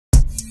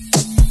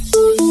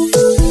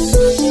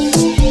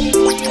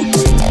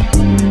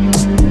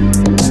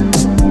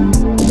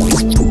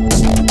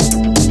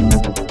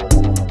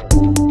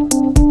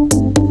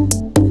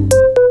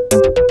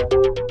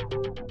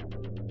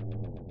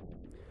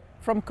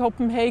from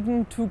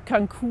Copenhagen to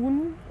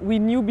Cancun. We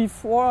knew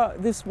before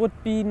this would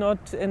be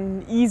not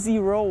an easy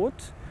road,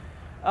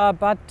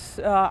 but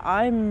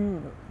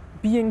I'm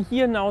being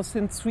here now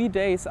since 3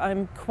 days.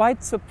 I'm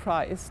quite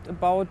surprised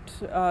about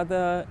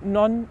the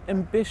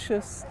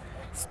non-ambitious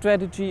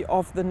strategy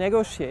of the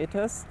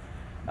negotiators.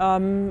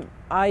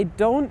 I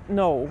don't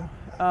know.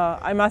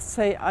 I must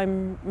say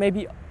I'm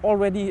maybe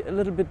already a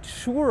little bit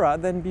surer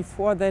than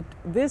before that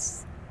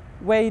this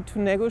way to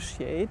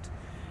negotiate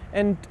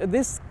and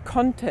this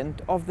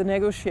content of the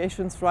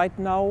negotiations right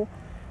now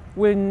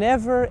will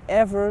never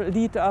ever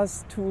lead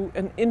us to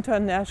an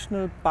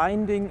international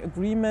binding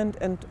agreement,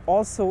 and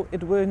also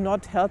it will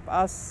not help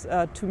us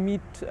to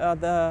meet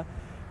the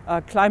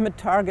climate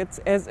targets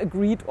as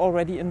agreed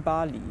already in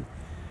Bali.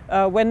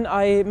 When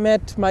I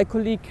met my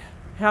colleague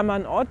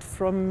Hermann Ott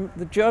from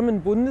the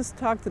German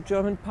Bundestag, the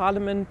German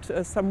parliament,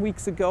 some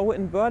weeks ago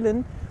in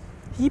Berlin,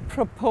 he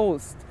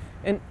proposed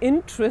an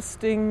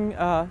interesting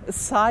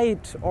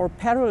side or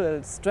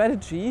parallel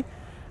strategy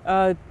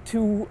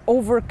to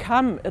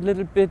overcome a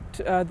little bit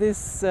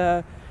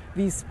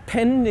these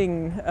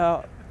pending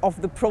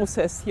of the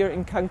process here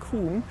in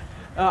Cancun.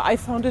 I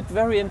found it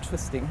very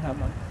interesting,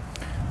 Hermann.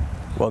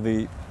 Well,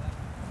 the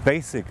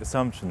basic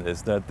assumption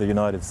is that the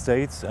United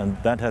States, and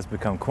that has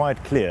become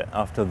quite clear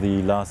after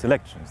the last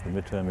elections, the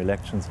midterm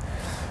elections,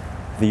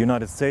 the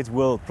United States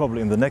will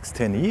probably in the next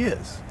 10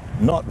 years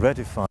not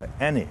ratify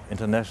any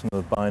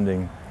international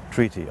binding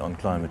treaty on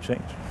climate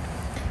change.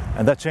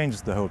 And that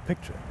changes the whole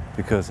picture,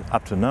 because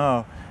up to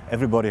now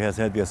everybody has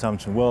had the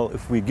assumption, well,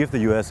 if we give the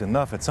US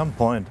enough, at some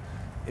point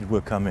it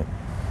will come in.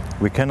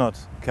 We cannot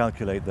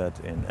calculate that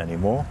in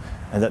anymore,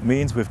 and that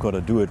means we've got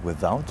to do it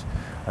without.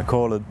 I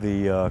call it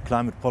the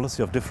climate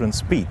policy of different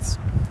speeds,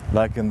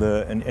 like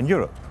in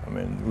Europe. I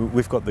mean,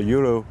 we've got the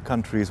Euro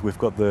countries, we've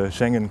got the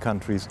Schengen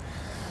countries,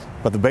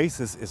 but the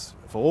basis is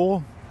for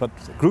all, but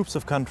groups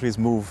of countries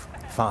move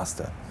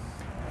faster.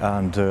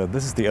 And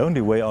this is the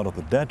only way out of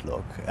the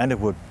deadlock, and it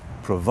would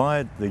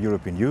provide the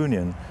European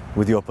Union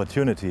with the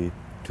opportunity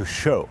to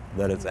show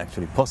that it's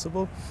actually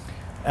possible.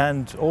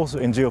 And also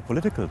in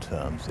geopolitical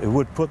terms, it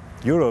would put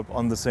Europe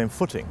on the same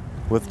footing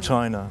with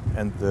China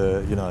and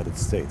the United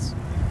States.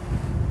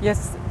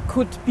 Yes,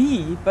 could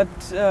be, but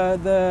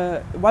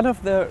one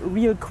of the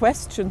real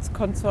questions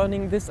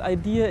concerning this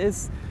idea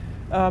is,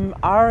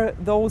 are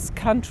those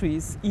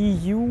countries,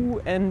 EU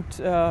and,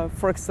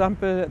 for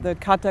example, the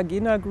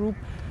Cartagena group,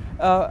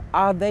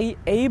 are they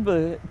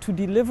able to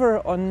deliver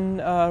on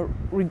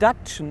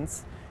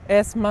reductions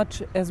as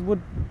much as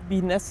would be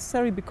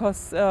necessary,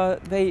 because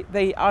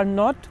they are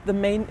not the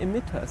main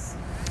emitters?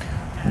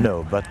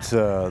 No, but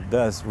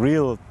there's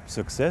real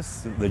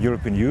success. The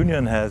European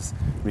Union has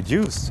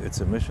reduced its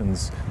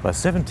emissions by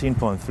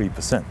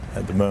 17.3%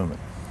 at the moment.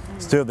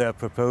 Still, they're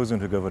proposing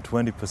to go for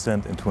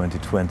 20% in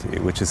 2020,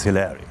 which is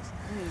hilarious.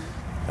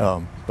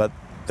 But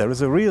there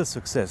is a real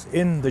success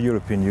in the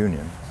European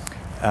Union,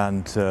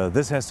 and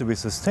this has to be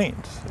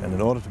sustained. And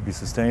in order to be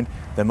sustained,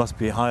 there must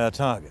be higher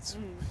targets.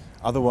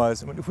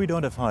 Otherwise, I mean, if we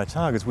don't have higher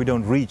targets, we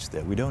don't reach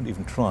there, we don't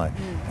even try.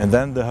 And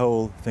then the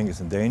whole thing is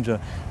in danger.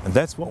 And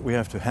that's what we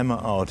have to hammer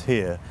out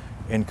here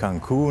in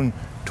Cancun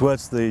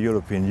towards the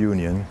European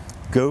Union.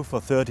 Go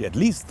for at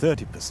least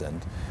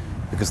 30%,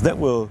 because that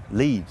will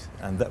lead,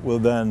 and that will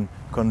then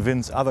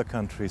convince other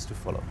countries to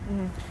follow.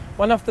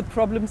 One of the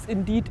problems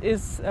indeed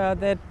is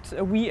that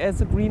we as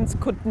the Greens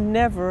could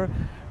never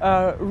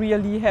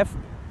really have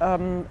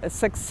a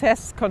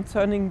success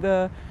concerning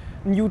the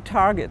new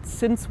targets.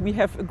 Since we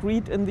have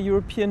agreed in the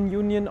European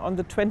Union on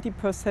the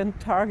 20%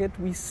 target,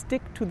 we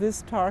stick to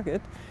this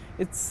target.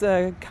 It's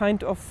a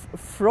kind of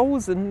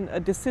frozen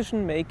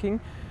decision making.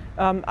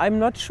 I'm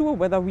not sure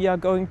whether we are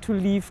going to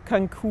leave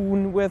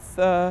Cancun with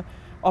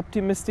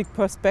optimistic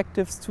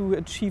perspectives to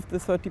achieve the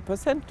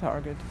 30%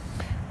 target.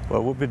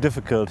 Well, it will be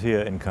difficult here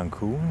in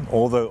Cancun,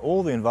 although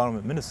all the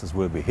environment ministers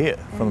will be here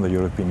from the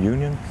European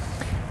Union.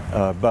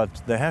 But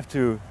they have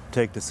to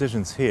take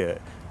decisions here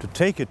to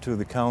take it to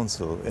the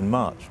Council in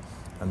March.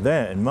 And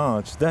there in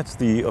March, that's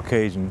the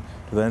occasion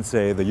to then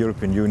say the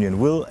European Union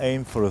will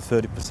aim for a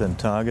 30%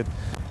 target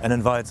and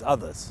invites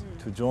others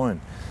to join.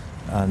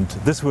 And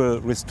this will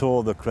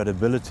restore the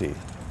credibility,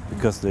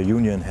 because the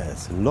Union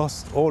has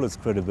lost all its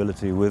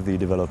credibility with the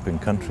developing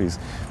countries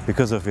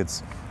because of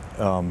its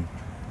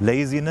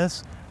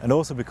laziness, and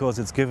also because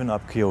it's given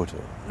up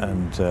Kyoto.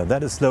 And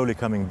that is slowly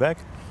coming back.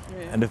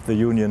 And if the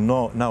Union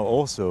now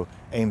also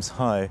aims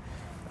high,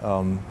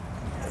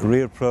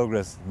 real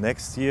progress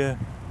next year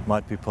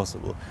might be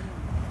possible.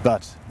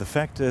 But the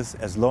fact is,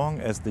 as long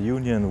as the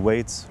Union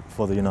waits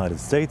for the United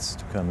States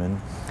to come in,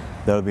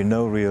 there will be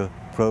no real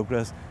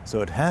progress.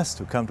 So it has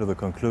to come to the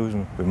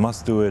conclusion we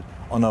must do it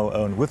on our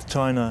own with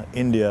China,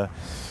 India,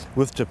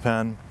 with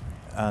Japan,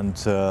 and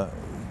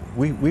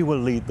we will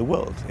lead the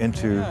world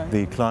into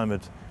the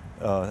climate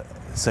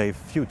safe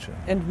future.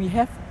 And we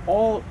have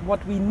all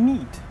what we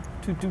need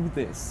to do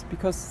this,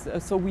 because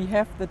so we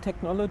have the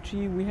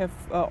technology, we have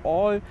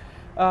all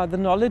the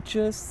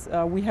knowledges,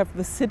 we have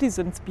the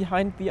citizens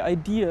behind the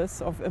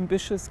ideas of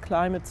ambitious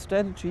climate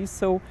strategies.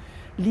 So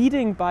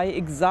leading by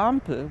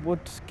example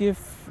would give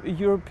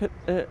Europe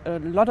a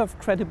lot of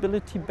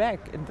credibility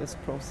back in this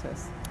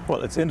process.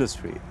 Well, it's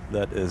industry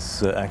that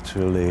is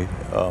actually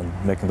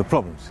making the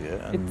problems here,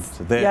 and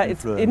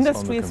it's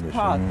industry is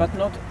part, but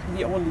not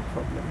the only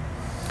problem.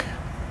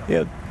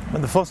 Yeah,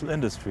 and the fossil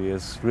industry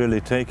is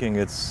really taking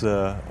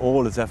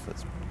all its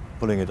efforts,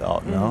 pulling it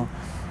out now,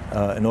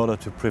 in order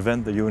to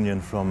prevent the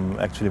Union from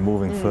actually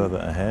moving further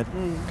ahead.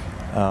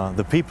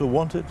 The people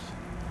want it.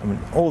 I mean,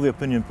 all the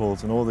opinion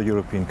polls in all the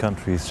European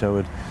countries show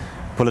it.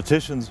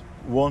 Politicians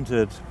want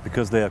it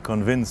because they are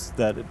convinced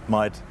that it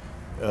might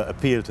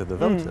appeal to the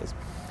voters.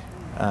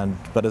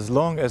 But as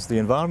long as the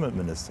environment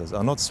ministers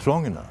are not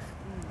strong enough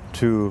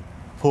to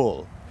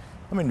pull,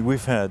 I mean,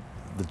 we've had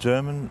the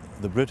German,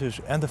 the British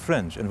and the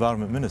French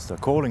environment minister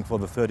calling for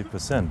the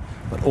 30%,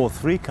 but all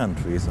three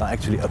countries are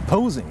actually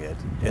opposing it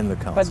in the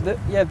council.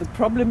 But the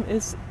problem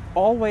is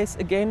always,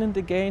 again and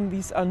again,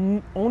 these are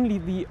only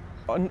the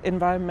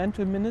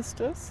environmental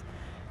ministers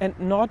and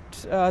not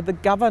the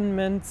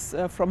governments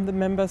from the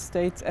member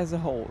states as a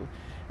whole.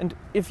 And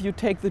if you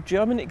take the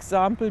German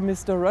example,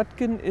 Mr.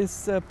 Röttgen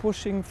is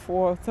pushing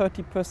for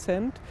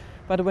 30%,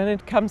 but when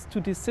it comes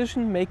to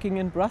decision making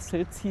in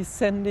Brussels, he's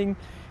sending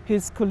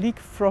his colleague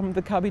from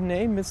the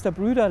cabinet, Mr.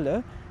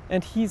 Brüderle,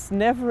 and he's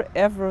never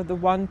ever the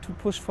one to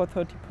push for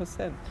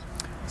 30%.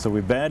 So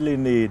we badly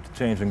need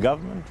change in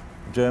government.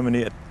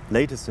 Germany at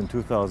latest in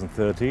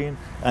 2013,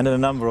 and in a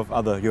number of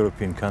other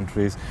European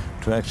countries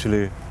to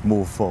actually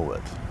move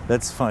forward.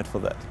 Let's fight for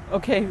that.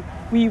 Okay,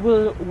 we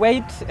will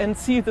wait and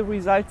see the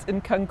results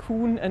in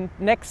Cancun, and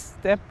next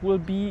step will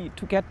be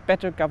to get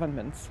better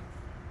governments.